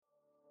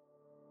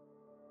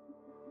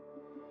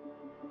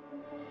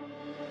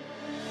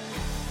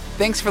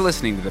Thanks for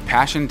listening to the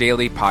Passion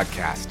Daily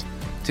Podcast.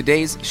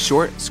 Today's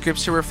short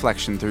scripture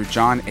reflection through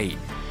John 8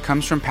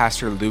 comes from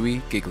Pastor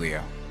Louis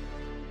Giglio.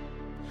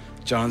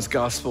 John's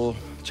Gospel,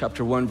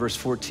 chapter 1, verse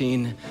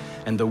 14,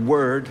 and the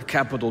Word,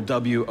 capital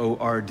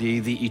W-O-R-D,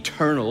 the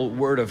eternal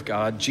Word of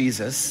God,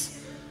 Jesus,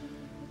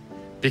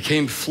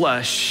 became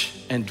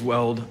flesh and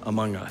dwelled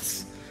among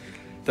us.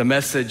 The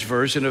Message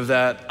version of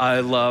that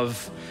I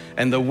love.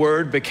 And the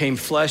Word became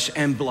flesh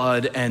and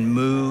blood and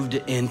moved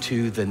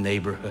into the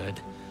neighborhood.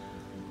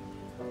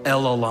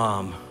 El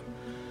Olam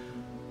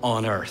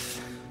on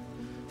earth.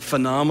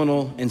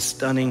 Phenomenal and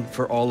stunning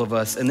for all of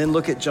us. And then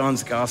look at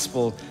John's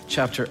Gospel,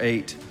 chapter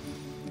 8.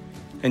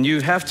 And you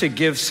have to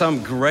give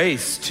some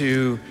grace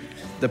to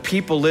the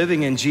people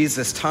living in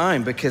Jesus'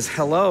 time because,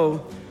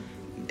 hello,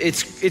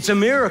 it's a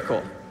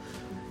miracle.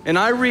 And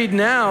I read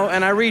now,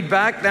 and I read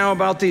back now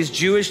about these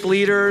Jewish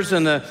leaders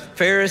and the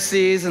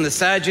Pharisees and the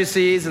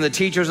Sadducees and the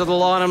teachers of the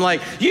law, and I'm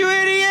like, you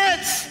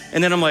idiots!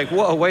 And then I'm like,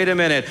 whoa, wait a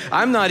minute.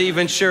 I'm not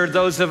even sure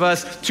those of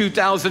us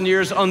 2,000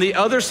 years on the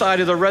other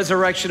side of the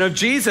resurrection of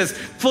Jesus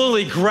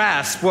fully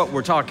grasp what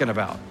we're talking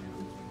about.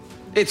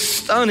 It's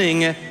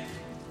stunning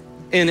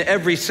in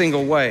every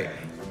single way.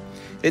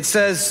 It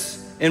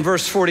says in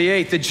verse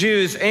 48, the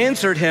Jews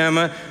answered him,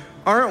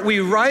 aren't we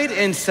right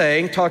in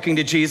saying, talking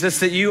to Jesus,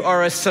 that you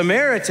are a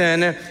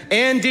Samaritan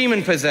and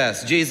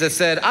demon-possessed? Jesus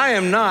said, I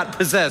am not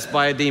possessed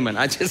by a demon.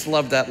 I just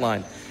love that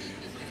line.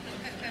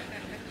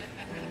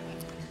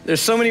 There's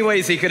so many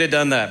ways he could have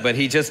done that, but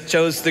he just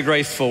chose the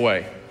graceful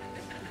way.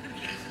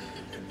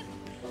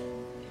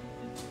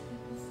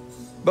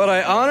 But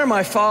I honor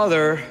my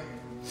Father,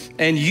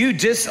 and you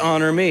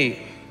dishonor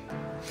me.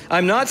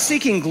 I'm not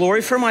seeking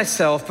glory for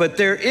myself, but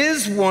there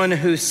is one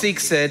who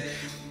seeks it,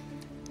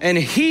 and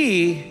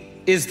he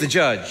is the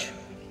judge.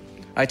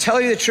 I tell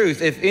you the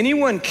truth, if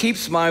anyone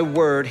keeps my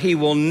word, he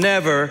will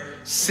never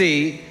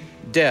see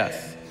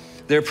death.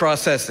 They're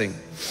processing.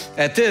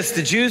 At this,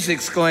 the Jews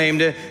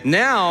exclaimed,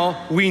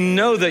 now we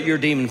know that you're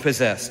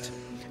demon-possessed.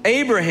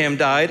 Abraham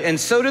died, and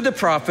so did the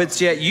prophets,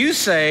 yet you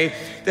say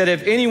that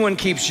if anyone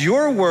keeps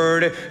your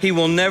word, he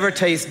will never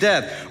taste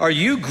death. Are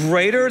you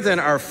greater than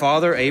our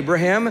father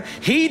Abraham?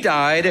 He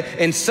died,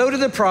 and so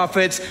did the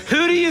prophets.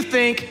 Who do you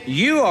think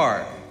you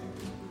are?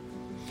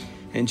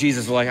 And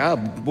Jesus was like, oh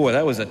boy,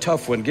 that was a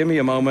tough one. Give me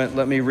a moment.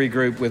 Let me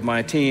regroup with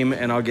my team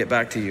and I'll get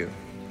back to you.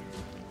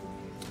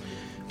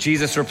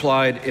 Jesus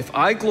replied, if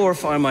I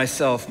glorify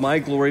myself, my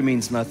glory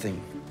means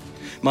nothing.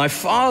 My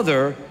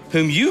Father,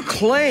 whom you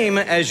claim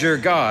as your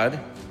God,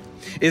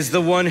 is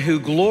the one who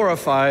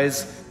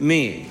glorifies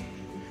me.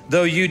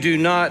 Though you do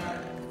not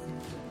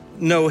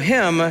know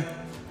him,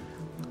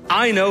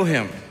 I know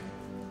him.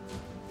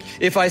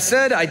 If I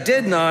said I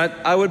did not,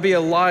 I would be a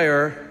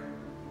liar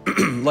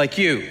like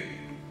you.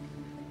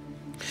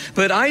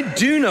 But I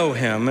do know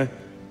him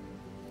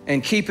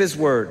and keep his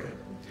word.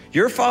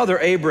 Your father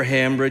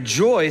Abraham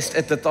rejoiced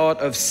at the thought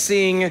of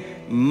seeing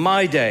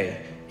my day.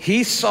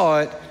 He saw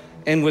it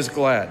and was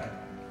glad.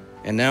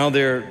 And now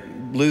they're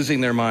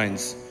losing their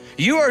minds.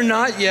 You are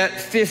not yet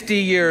 50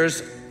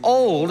 years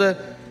old,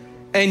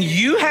 and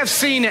you have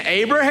seen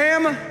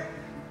Abraham?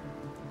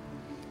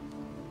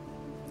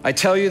 I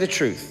tell you the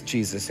truth,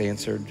 Jesus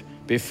answered.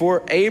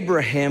 Before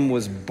Abraham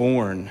was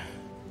born,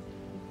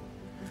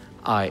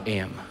 I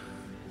am.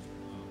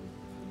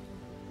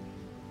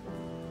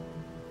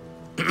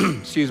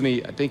 Excuse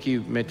me, I think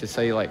you meant to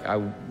say like I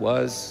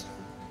was,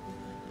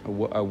 I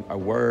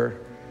were.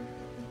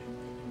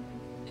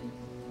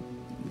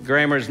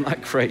 Grammar's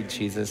not great,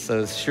 Jesus,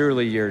 so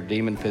surely you're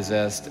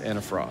demon-possessed and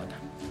a fraud.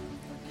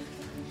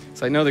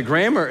 It's like, no, the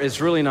grammar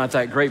is really not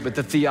that great, but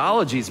the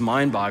theology is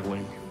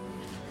mind-boggling.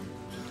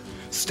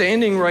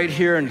 Standing right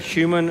here in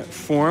human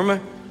form,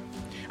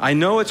 I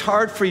know it's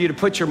hard for you to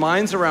put your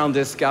minds around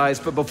this, guys,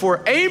 but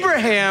before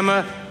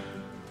Abraham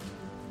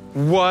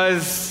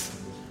was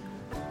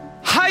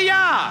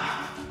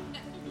Hayah,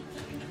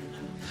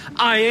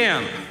 I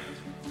am,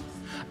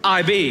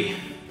 I be.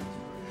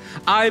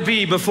 I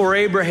be before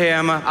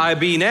Abraham, I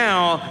be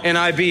now, and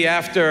I be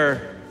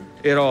after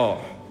it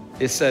all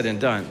is said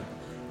and done.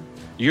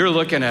 You're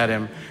looking at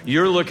him.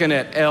 You're looking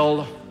at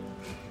El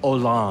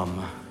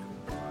Olam.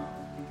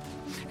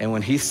 And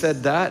when he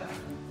said that,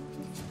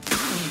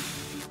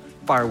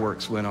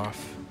 fireworks went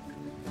off.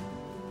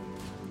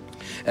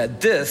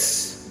 At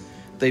this,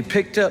 they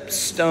picked up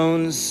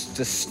stones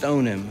to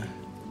stone him.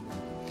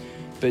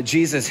 But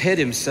Jesus hid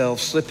himself,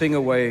 slipping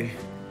away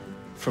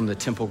from the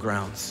temple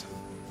grounds.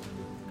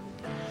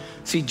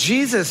 See,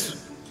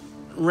 Jesus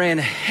ran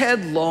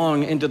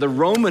headlong into the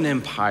Roman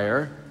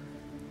Empire,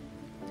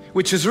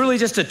 which is really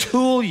just a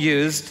tool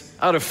used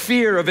out of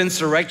fear of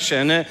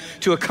insurrection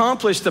to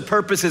accomplish the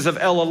purposes of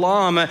El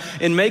Olam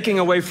in making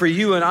a way for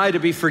you and I to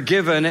be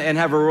forgiven and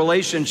have a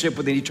relationship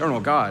with the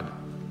eternal God.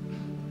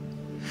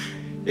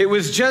 It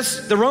was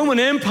just, the Roman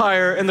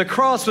Empire and the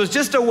cross was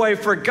just a way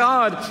for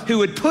God who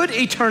would put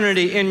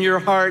eternity in your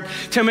heart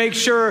to make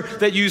sure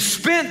that you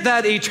spent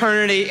that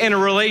eternity in a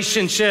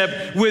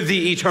relationship with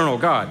the eternal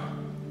God.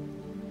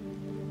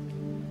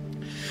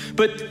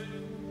 But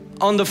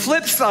on the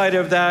flip side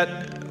of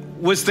that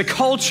was the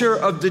culture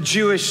of the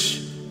Jewish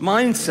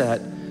mindset.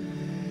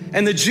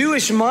 And the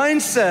Jewish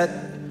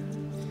mindset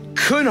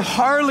could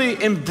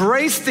hardly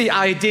embrace the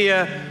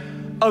idea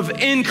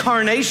of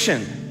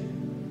incarnation.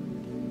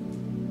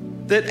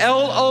 That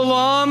El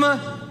Olam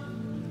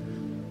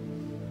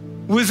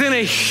was in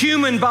a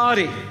human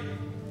body.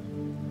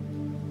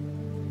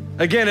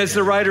 Again, as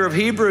the writer of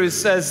Hebrews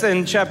says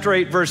in chapter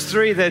 8, verse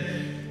 3,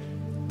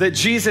 that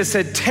Jesus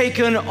had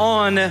taken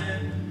on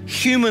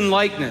human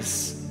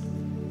likeness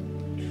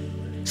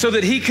so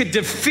that he could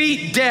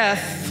defeat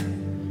death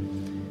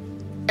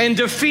and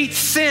defeat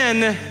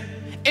sin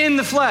in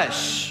the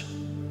flesh,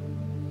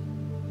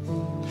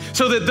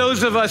 so that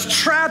those of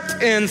us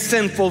trapped in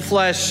sinful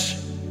flesh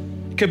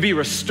could be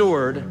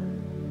restored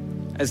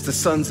as the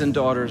sons and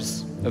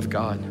daughters of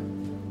God.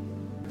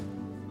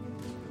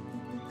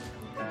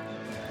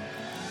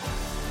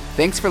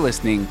 Thanks for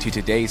listening to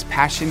today's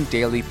Passion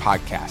Daily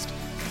podcast.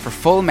 For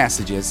full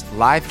messages,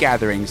 live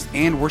gatherings,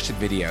 and worship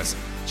videos,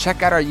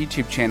 check out our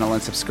YouTube channel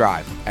and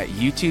subscribe at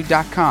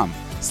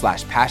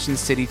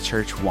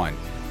youtube.com/PassionCityChurch1.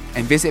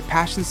 And visit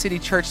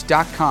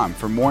PassionCityChurch.com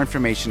for more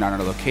information on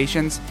our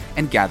locations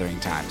and gathering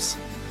times.